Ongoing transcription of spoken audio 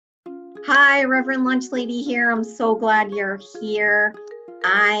Hi, Reverend Lunch Lady here. I'm so glad you're here.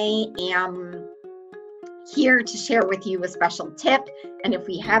 I am here to share with you a special tip. And if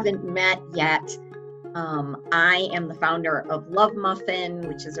we haven't met yet, I am the founder of Love Muffin,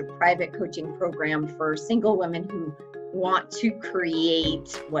 which is a private coaching program for single women who want to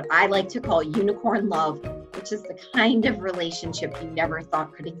create what I like to call unicorn love, which is the kind of relationship you never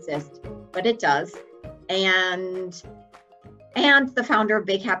thought could exist, but it does. And the founder of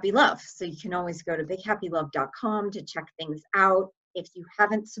Big Happy Love. So you can always go to bighappylove.com to check things out. If you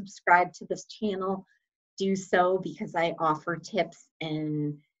haven't subscribed to this channel, do so, because I offer tips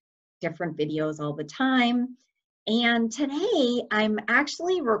and different videos all the time. And today I'm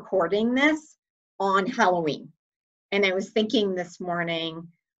actually recording this on Halloween. And I was thinking this morning,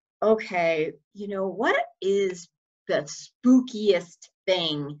 okay, what is the spookiest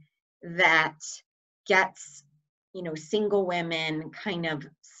thing that gets single women kind of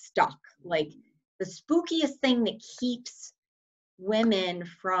stuck? Like the spookiest thing that keeps women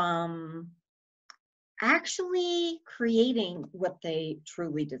from actually creating what they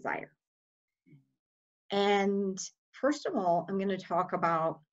truly desire. And first of all, I'm going to talk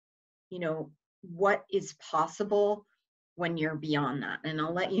about, what is possible when you're beyond that. And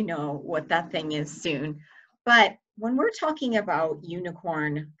I'll let you know what that thing is soon. But when we're talking about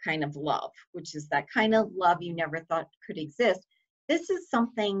unicorn kind of love, which is that kind of love you never thought could exist, this is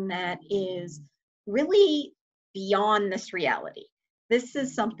something that is really beyond this reality. This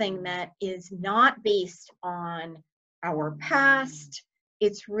is something that is not based on our past.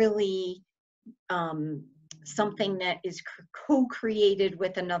 It's really something that is co-created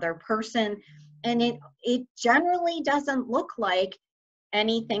with another person. And it generally doesn't look like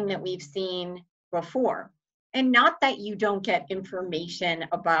anything that we've seen before. And not that you don't get information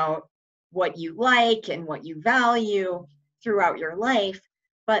about what you like and what you value throughout your life,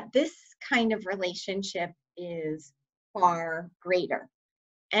 but this kind of relationship is far greater.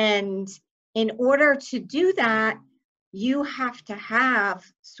 And in order to do that, you have to have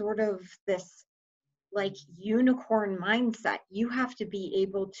sort of this like unicorn mindset. You have to be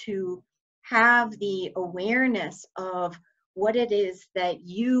able to have the awareness of what it is that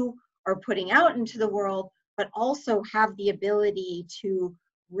you are putting out into the world, but also have the ability to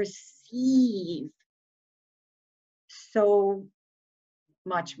receive so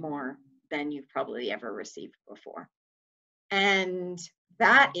much more than you've probably ever received before. And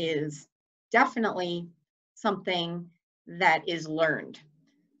that is definitely something that is learned.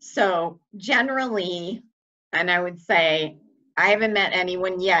 So generally, and I would say I haven't met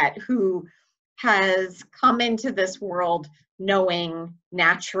anyone yet who has come into this world knowing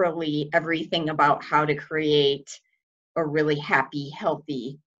naturally everything about how to create a really happy,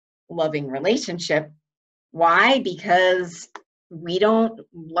 healthy, loving relationship. Why? Because we don't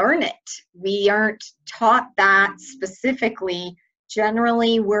learn it. We aren't taught that specifically.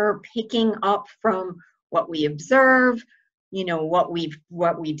 Generally, we're picking up from what we observe, what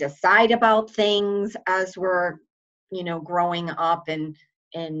we decide about things as we're, growing up,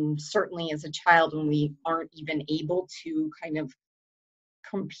 and certainly as a child when we aren't even able to kind of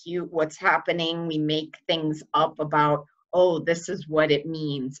compute what's happening. We make things up about, oh, this is what it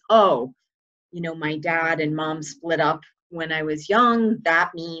means. Oh, my dad and mom split up when I was young.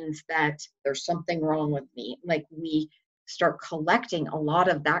 That means that there's something wrong with me. Like we start collecting a lot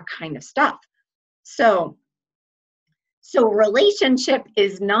of that kind of stuff. So relationship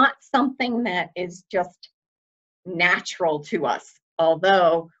is not something that is just natural to us,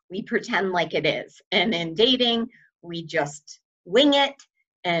 although we pretend like it is. And in dating, we just wing it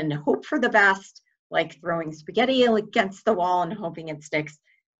and hope for the best, like throwing spaghetti against the wall and hoping it sticks.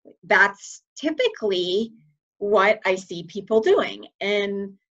 That's typically what I see people doing.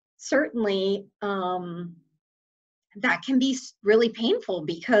 And certainly that can be really painful,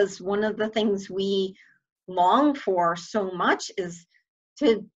 because one of the things we long for so much is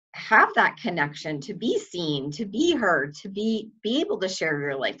to have that connection, to be seen, to be heard, to be able to share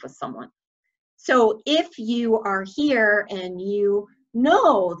your life with someone. So if you are here and you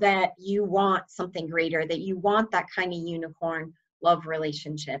know that you want something greater, that you want that kind of unicorn love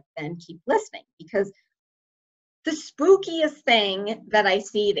relationship, then keep listening, because the spookiest thing that I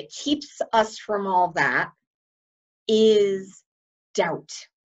see that keeps us from all that is doubt.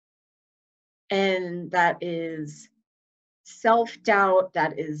 And that is self-doubt,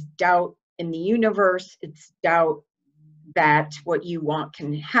 that is doubt in the universe, it's doubt that what you want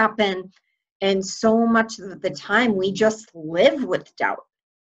can happen. And so much of the time we just live with doubt.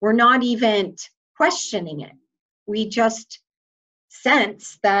 We're not even questioning it. We just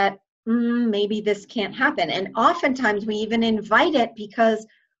sense that maybe this can't happen. And oftentimes we even invite it because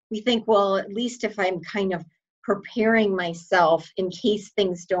we think, well, at least if I'm kind of preparing myself in case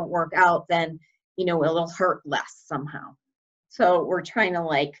things don't work out, then, it'll hurt less somehow. So we're trying to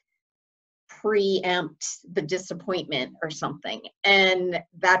like preempt the disappointment or something. And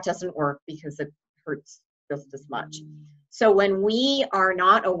that doesn't work because it hurts just as much. So when we are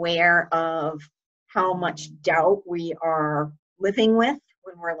not aware of how much doubt we are living with,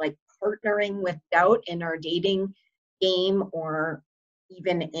 when we're like partnering with doubt in our dating game, or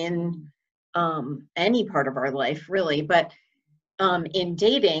even in any part of our life, really, but in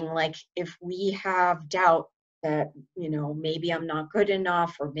dating, like if we have doubt that, maybe I'm not good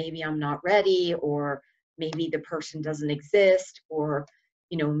enough, or maybe I'm not ready, or maybe the person doesn't exist, or,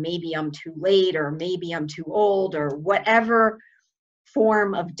 maybe I'm too late, or maybe I'm too old, or whatever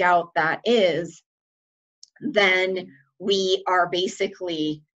form of doubt that is, then we are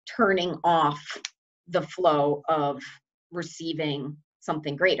basically turning off the flow of receiving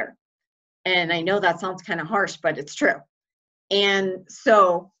something greater. And I know that sounds kind of harsh, but it's true. And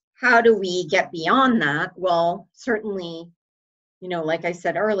so how do we get beyond that? Well, certainly, like I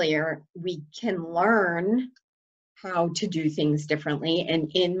said earlier, we can learn how to do things differently. And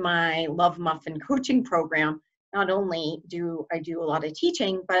in my Love Muffin coaching program, not only do I do a lot of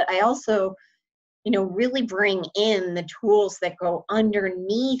teaching, but I also, really bring in the tools that go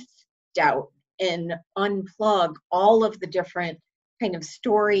underneath doubt and unplug all of the different kind of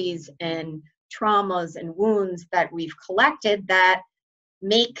stories and traumas and wounds that we've collected that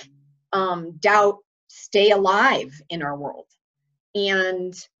make doubt stay alive in our world.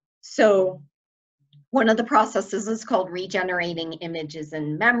 And so one of the processes is called regenerating images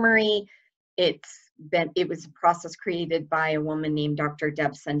in memory. It was a process created by a woman named Dr.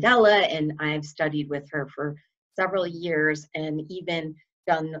 Deb Sandella, and I've studied with her for several years and even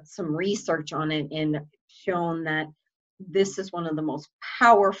done some research on it and shown that this is one of the most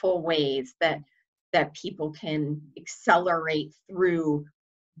powerful ways that people can accelerate through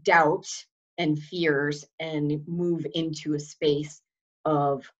doubt and fears and move into a space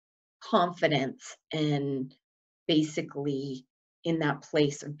of confidence, and basically in that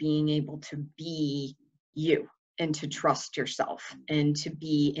place of being able to be you and to trust yourself and to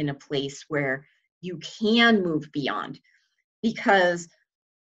be in a place where you can move beyond. Because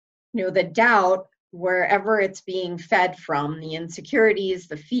the doubt, wherever it's being fed from, the insecurities,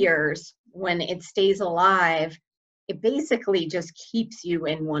 the fears, when it stays alive, it basically just keeps you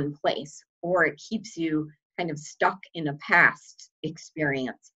in one place, or it keeps you kind of stuck in a past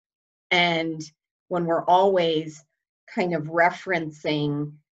experience. And when we're always kind of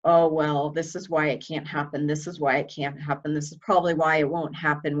referencing, oh, well, this is why it can't happen, this is why it can't happen, this is probably why it won't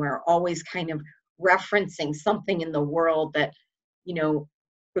happen, we're always kind of referencing something in the world that,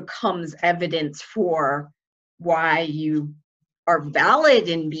 becomes evidence for why you are valid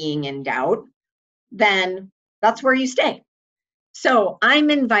in being in doubt, then that's where you stay. So I'm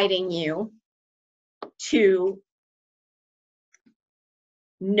inviting you to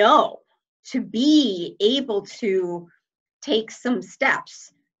know, to be able to take some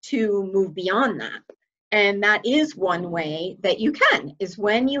steps to move beyond that. And that is one way that you can, is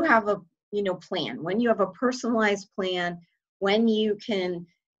when you have a plan, when you have a personalized plan, when you can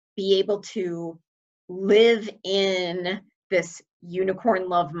be able to live in this unicorn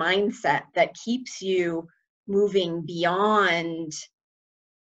love mindset that keeps you moving beyond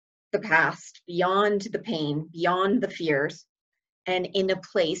the past, beyond the pain, beyond the fears, and in a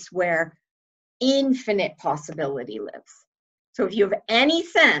place where infinite possibility lives. So if you have any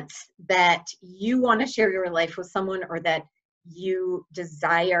sense that you want to share your life with someone, or that you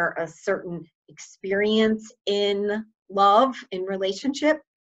desire a certain experience in love, in relationship,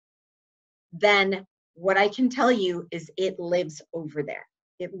 then what I can tell you is it lives over there.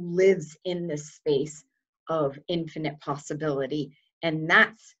 It lives in this space of infinite possibility. And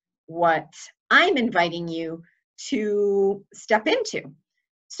that's what I'm inviting you to step into.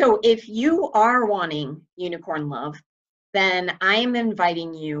 So if you are wanting unicorn love, then I'm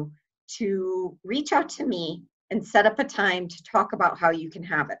inviting you to reach out to me and set up a time to talk about how you can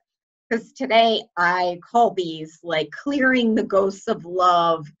have it. Because today I call these like clearing the ghosts of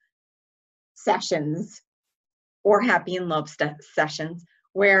love sessions, or happy in love sessions,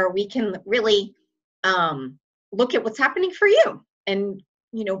 where we can really look at what's happening for you. And,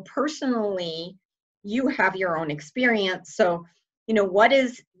 personally, you have your own experience. So, what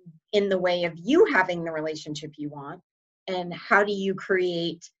is in the way of you having the relationship you want? And how do you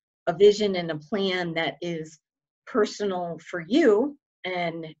create a vision and a plan that is personal for you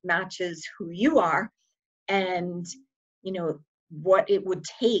and matches who you are? And, what it would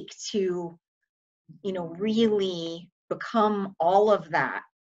take to really become all of that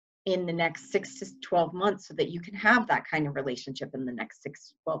in the next 6 to 12 months so that you can have that kind of relationship in the next 6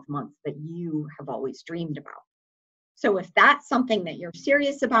 to 12 months that you have always dreamed about. So if that's something that you're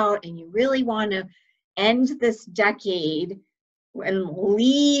serious about and you really want to end this decade and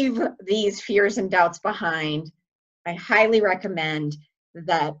leave these fears and doubts behind, I highly recommend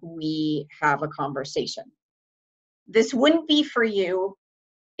that we have a conversation. This wouldn't be for you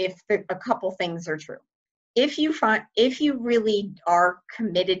if a couple things are true. If you really are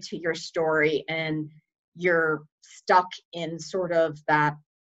committed to your story and you're stuck in sort of that,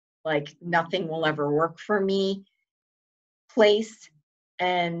 like, nothing will ever work for me place,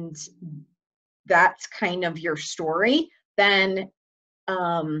 and that's kind of your story, then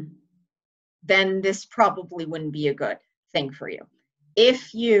this probably wouldn't be a good thing for you.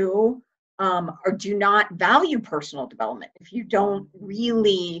 If you or do not value personal development, if you don't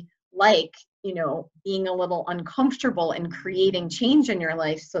really like, being a little uncomfortable and creating change in your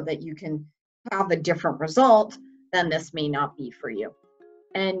life so that you can have a different result, then this may not be for you.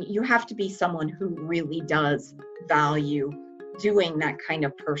 And you have to be someone who really does value doing that kind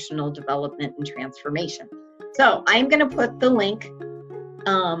of personal development and transformation. So I'm going to put the link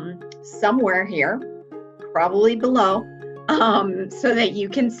somewhere here, probably below, so that you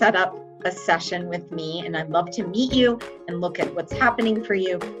can set up a session with me. And I'd love to meet you and look at what's happening for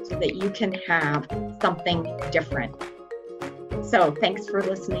you so that you can have something different. So thanks for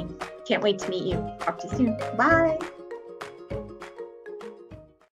listening. Can't wait to meet you. Talk to you soon. Bye.